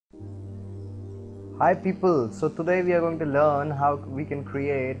Hi people, so today we are going to learn how we can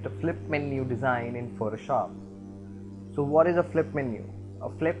create a flip menu design in Photoshop. So what is a flip menu? A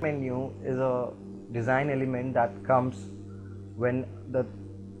flip menu is a design element that comes when the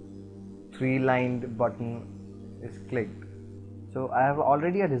three-lined button is clicked. So I have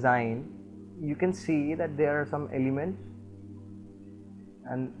already a design. You can see that there are some elements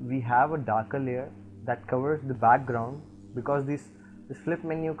and we have a darker layer that covers the background because this flip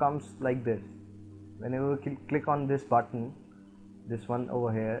menu comes like this. Whenever we click on this button, this one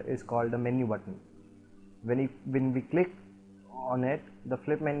over here is called the menu button. When we click on it, the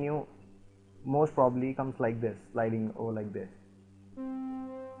flip menu most probably comes like this, sliding over like this.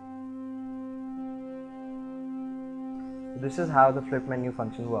 This is how the flip menu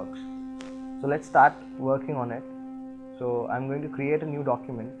function works. So let's start working on it. So I'm going to create a new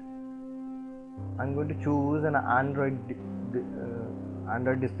document. I'm going to choose an Android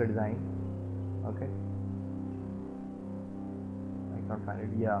display design. Okay, I can't find it.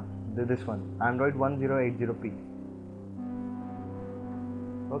 Yeah, this one, Android 1080p.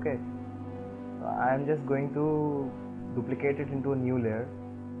 Okay, so I'm just going to duplicate it into a new layer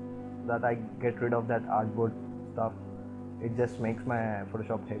so that I get rid of that artboard stuff. It just makes my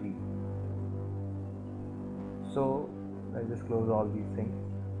Photoshop heavy. So I just close all these things.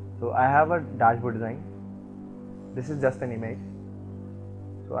 So I have a dashboard design. This is just an image.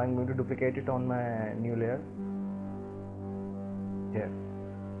 So I'm going to duplicate it on my new layer here.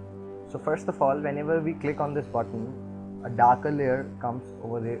 So first of all, whenever we click on this button, a darker layer comes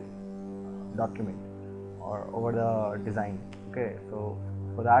over the document or over the design. Okay, so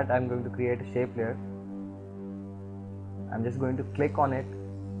for that I'm going to create a shape layer. I'm just going to click on it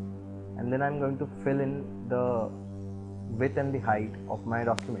and then I'm going to fill in the width and the height of my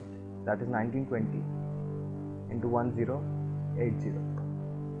document, that is 1920 into 1080.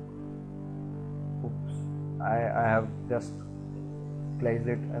 Oops, I have just placed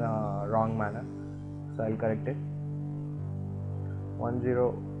it in a wrong manner, so I'll correct it.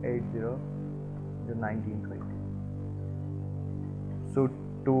 1080 into 1920. So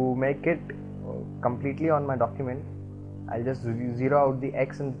to make it completely on my document, I'll just zero out the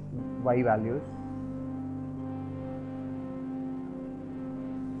X and Y values.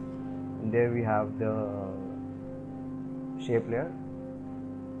 And there we have the shape layer,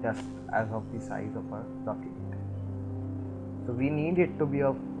 just as of the size of our document. So we need it to be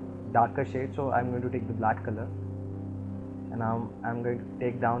of darker shade, so I'm going to take the black color and I'm going to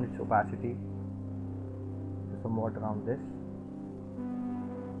take down its opacity to somewhat around this.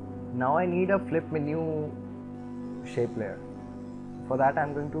 Now I need a flip menu shape layer. For that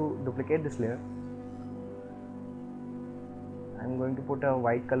I'm going to duplicate this layer. I'm going to put a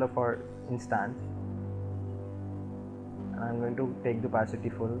white color for instance and I'm going to take the opacity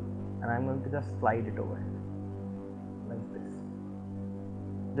full and I'm going to just slide it over here like this.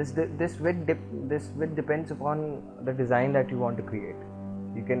 This width depends upon the design that you want to create.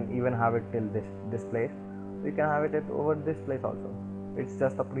 You can even have it till this place. You can have it over this place also. It's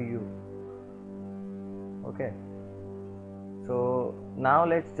just up to you. Okay. So now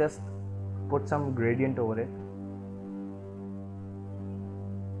let's just put some gradient over it.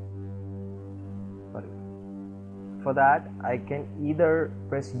 Sorry. For that I can either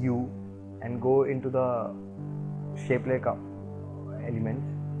press U and go into the shape layer element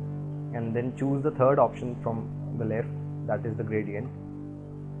and then choose the third option from the left, that is the gradient.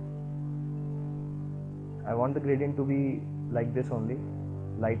 I want the gradient to be like this only,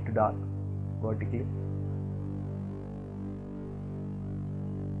 light to dark, vertically.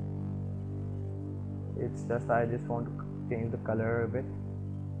 It's just I just want to change the color a bit.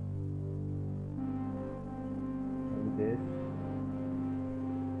 Maybe this.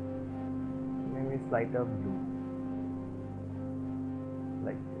 Maybe slight of blue.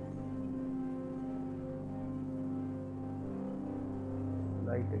 Like this.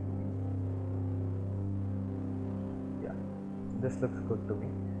 Light it. Yeah, this looks good to me.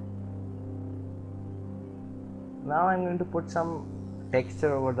 Now I'm going to put some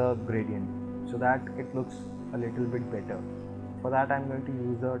texture over the gradient so that it looks a little bit better. For that I'm going to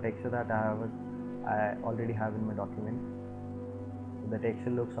use the texture that I already have in my document. The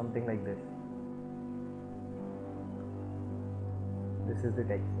texture looks something like this. This is the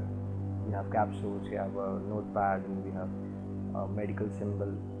texture. We have capsules, we have a notepad, and we have a medical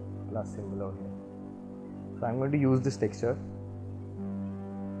symbol, plus symbol over here. So I'm going to use this texture.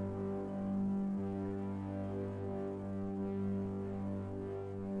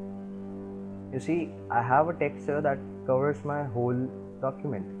 You see, I have a texture that covers my whole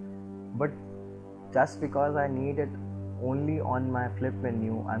document, but just because I need it only on my flip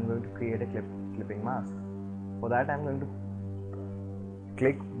menu, I'm going to create a clipping mask. For that, I'm going to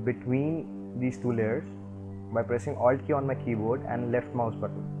click between these two layers by pressing Alt key on my keyboard and left mouse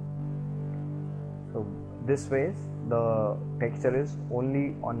button. So this way the texture is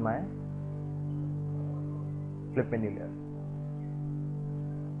only on my flip menu layer.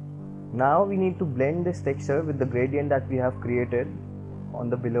 Now we need to blend this texture with the gradient that we have created on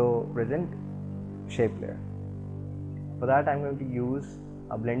the below present shape layer. For that, I'm going to use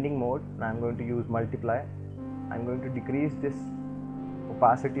a blending mode and I'm going to use multiply. I'm going to decrease this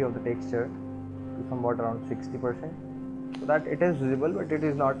opacity of the texture to somewhat around 60% so that it is visible but it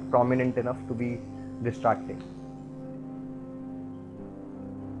is not prominent enough to be distracting.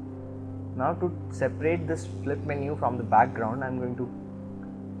 Now to separate this flip menu from the background, I'm going to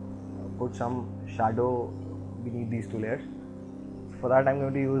put some shadow beneath these two layers. For that, I'm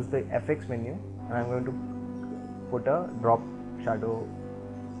going to use the FX menu and I'm going to put a drop shadow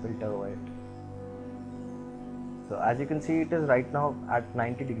filter over it. So as you can see, it is right now at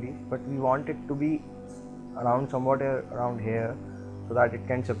 90 degrees, but we want it to be around somewhat around here so that it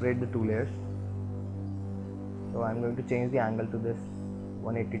can separate the two layers. So I'm going to change the angle to this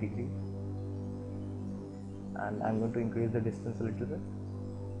 180 degrees and I'm going to increase the distance a little bit.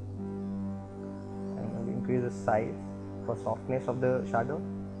 I'm going to increase the size for softness of the shadow.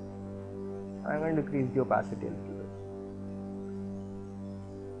 I'm going to increase the opacity a little bit.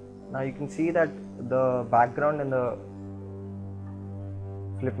 Now you can see that the background in the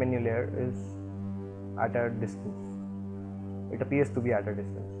flip menu layer is at a distance. It appears to be at a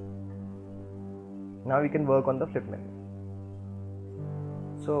distance. Now we can work on the flip menu.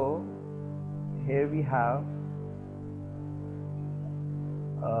 So here we have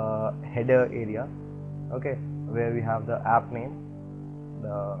a header area, okay, where we have the app name,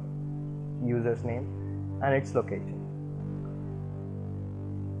 the user's name and its location.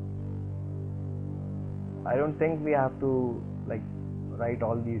 I don't think we have to like write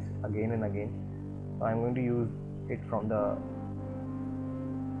all these again and again, so I'm going to use it from the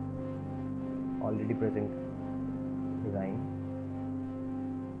already present design.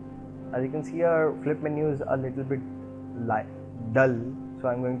 As you can see, our flip menu is a little bit dull, so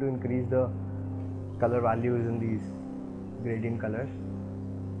I'm going to increase the color values in these gradient colors.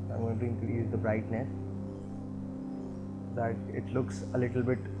 I'm going to increase the brightness so that it looks a little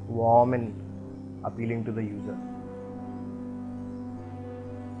bit warm and appealing to the user.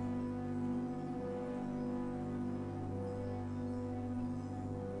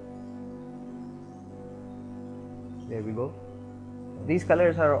 There we go. These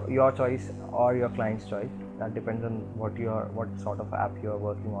colors are your choice or your client's choice. That depends on what sort of app you are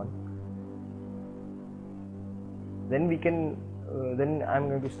working on. Then we can then I'm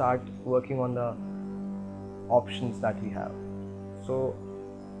going to start working on the options that we have. So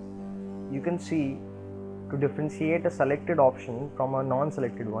you can see, to differentiate a selected option from a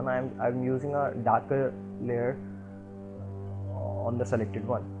non-selected one, I'm using a darker layer on the selected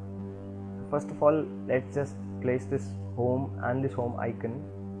one. First of all, let's just place this home and this home icon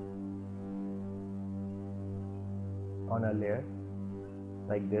on a layer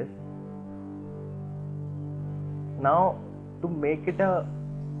like this. Now to make it a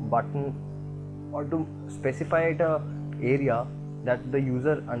button or to specify it a area that the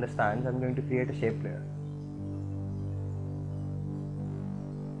user understands, I'm going to create a shape layer.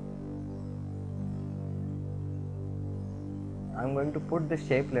 I'm going to put this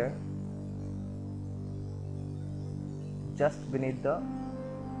shape layer just beneath the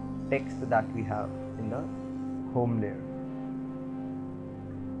text that we have in the home layer.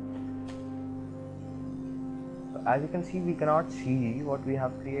 So as you can see, we cannot see what we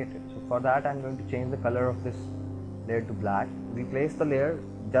have created. So for that, I'm going to change the color of this layer to black. We place the layer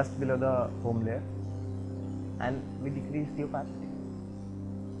just below the home layer and we decrease the opacity.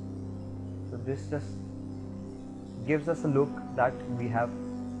 So this just gives us a look that we have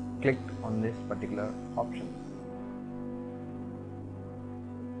clicked on this particular option.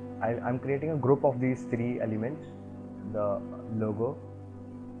 I'm creating a group of these three elements: the logo,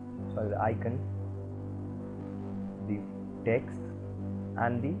 the icon, the text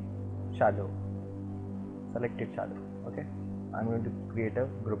and the shadow, selected shadow. Okay, I'm going to create a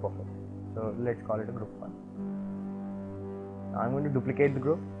group of it. So let's call it a group 1. Now I'm going to duplicate the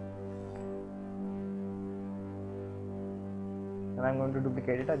group and I'm going to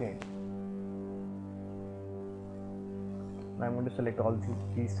duplicate it again. I'm going to select all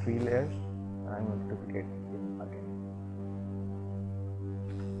these 3 layers and I'm going to duplicate them again.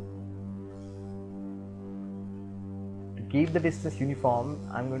 To keep the distance uniform,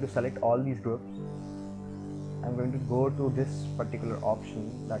 I'm going to select all these groups I'm going to go to this particular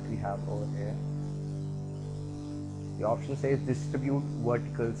option that we have over here. The option says distribute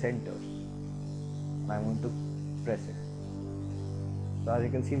vertical centers. I'm going to press it. So as you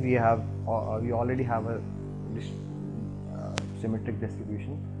can see, we already have a symmetric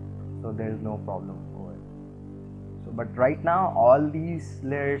distribution, so there is no problem over it. So but right now all these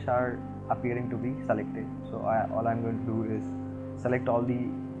layers are appearing to be selected, so all I'm going to do is select all the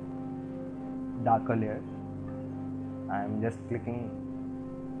darker layers. I'm just clicking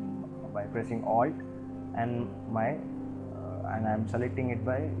by pressing Alt and I'm selecting it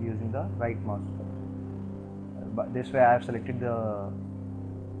by using the right mouse button. But this way I have selected the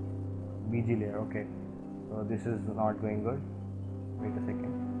BG layer. Okay, so this is not going good. Wait a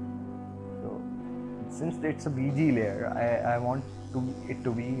second. So since it's a BG layer, I want it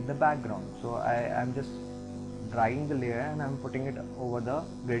to be in the background, so I'm just dragging the layer and I'm putting it over the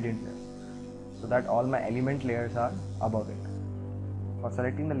gradient layer, so that all my element layers are above it. For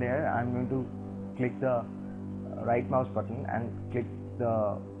selecting the layer, I'm going to click the right mouse button and click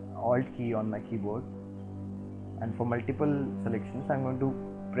the Alt key on my keyboard, and for multiple selections I'm going to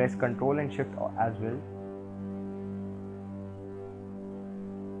press Ctrl and Shift as well.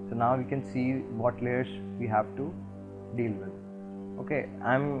 So now we can see what layers we have to deal with. Okay,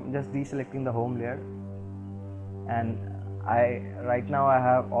 I'm just deselecting the home layer, and right now I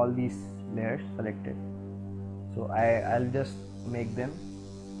have all these layers selected, so I'll just make them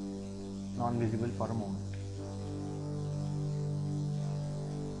non-visible for a moment.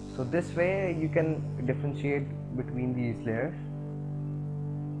 So this way you can differentiate between these layers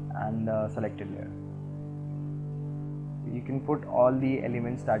and the selected layer. You can put all the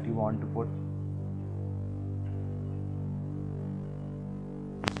elements that you want to put.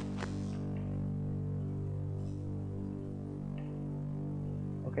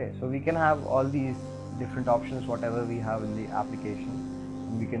 Okay, so we can have all these different options, whatever we have in the application,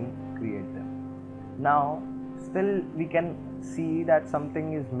 and we can create them. Now still we can see that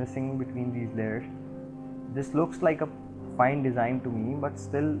something is missing between these layers. This looks like a fine design to me, but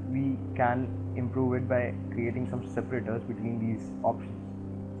still we can improve it by creating some separators between these options.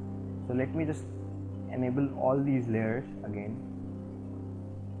 So let me just enable all these layers again.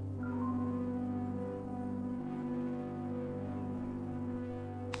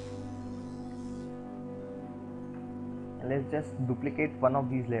 And let's just duplicate one of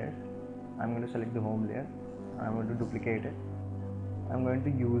these layers. I'm going to select the home layer. I'm going to duplicate it. I'm going to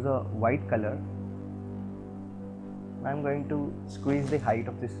use a white color. I'm going to squeeze the height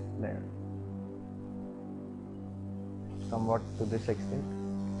of this layer somewhat to this extent.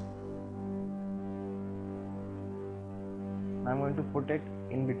 I'm going to put it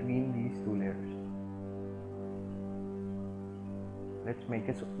in between these two layers. Let's make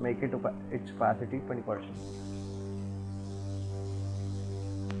it its opacity 20%.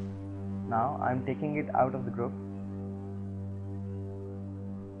 Now I'm taking it out of the group.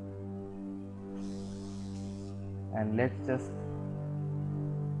 And let's just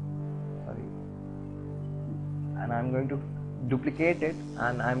and I'm going to duplicate it,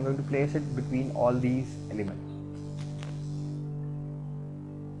 and I'm going to place it between all these elements.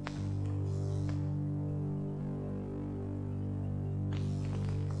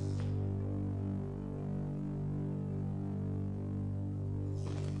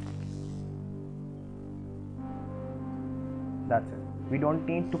 That's it. We don't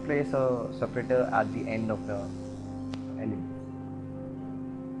need to place a separator at the end of the elements.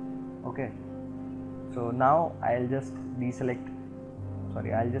 Okay, so now I'll just select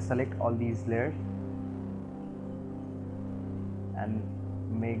all these layers and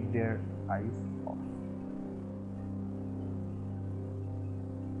make their eyes off.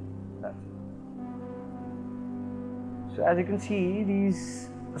 That's it. So as you can see, these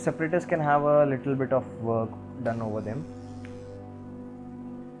separators can have a little bit of work done over them.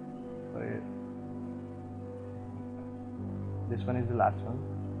 This one is the last one.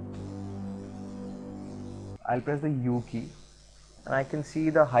 I'll press the U key, and I can see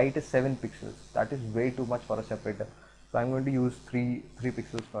the height is 7 pixels. That is way too much for a separator. So I'm going to use 3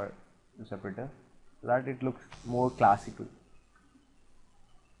 pixels for the separator, so that it looks more classical.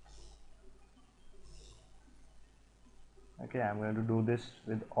 Okay, I'm going to do this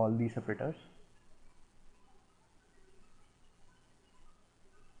with all these separators.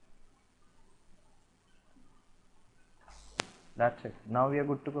 That's it. Now we are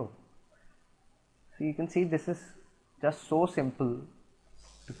good to go. So you can see this is just so simple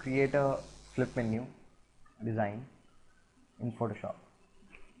to create a flip menu design in Photoshop.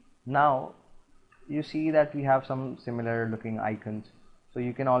 Now you see that we have some similar looking icons, so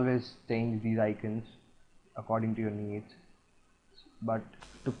you can always change these icons according to your needs. But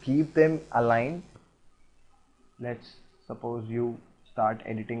to keep them aligned, let's suppose you start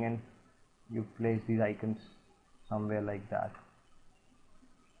editing and you place these icons somewhere like that.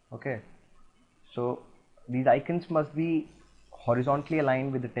 Okay, so these icons must be horizontally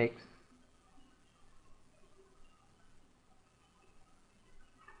aligned with the text.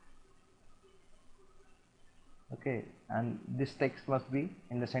 Okay, and this text must be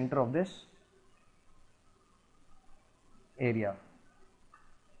in the center of this area.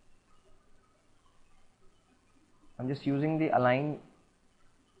 I'm just using the align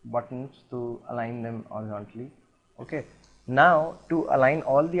buttons to align them horizontally. Okay, now to align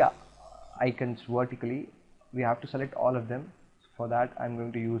all the icons vertically, we have to select all of them. For that, I'm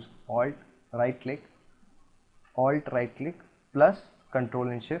going to use Alt right click plus Control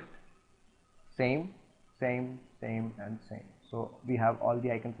and Shift, same and same. So we have all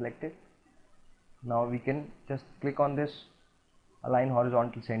the icons selected. Now we can just click on this align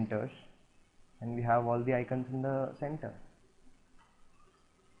horizontal centers and we have all the icons in the center.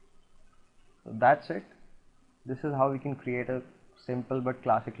 So that's it. This is how we can create a simple but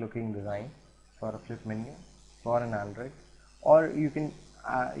classic looking design for a flip menu for an Android, or you can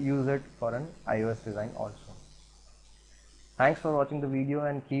use it for an iOS design also. Thanks for watching the video,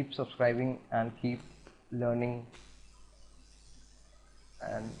 and keep subscribing and keep learning,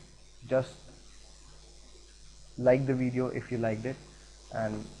 and just like the video if you liked it,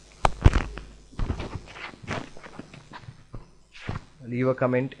 and leave a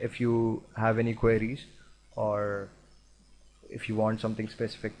comment if you have any queries, or if you want something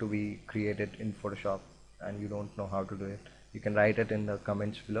specific to be created in Photoshop and you don't know how to do it. You can write it in the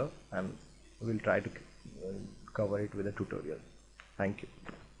comments below and we'll try to cover it with a tutorial. Thank you.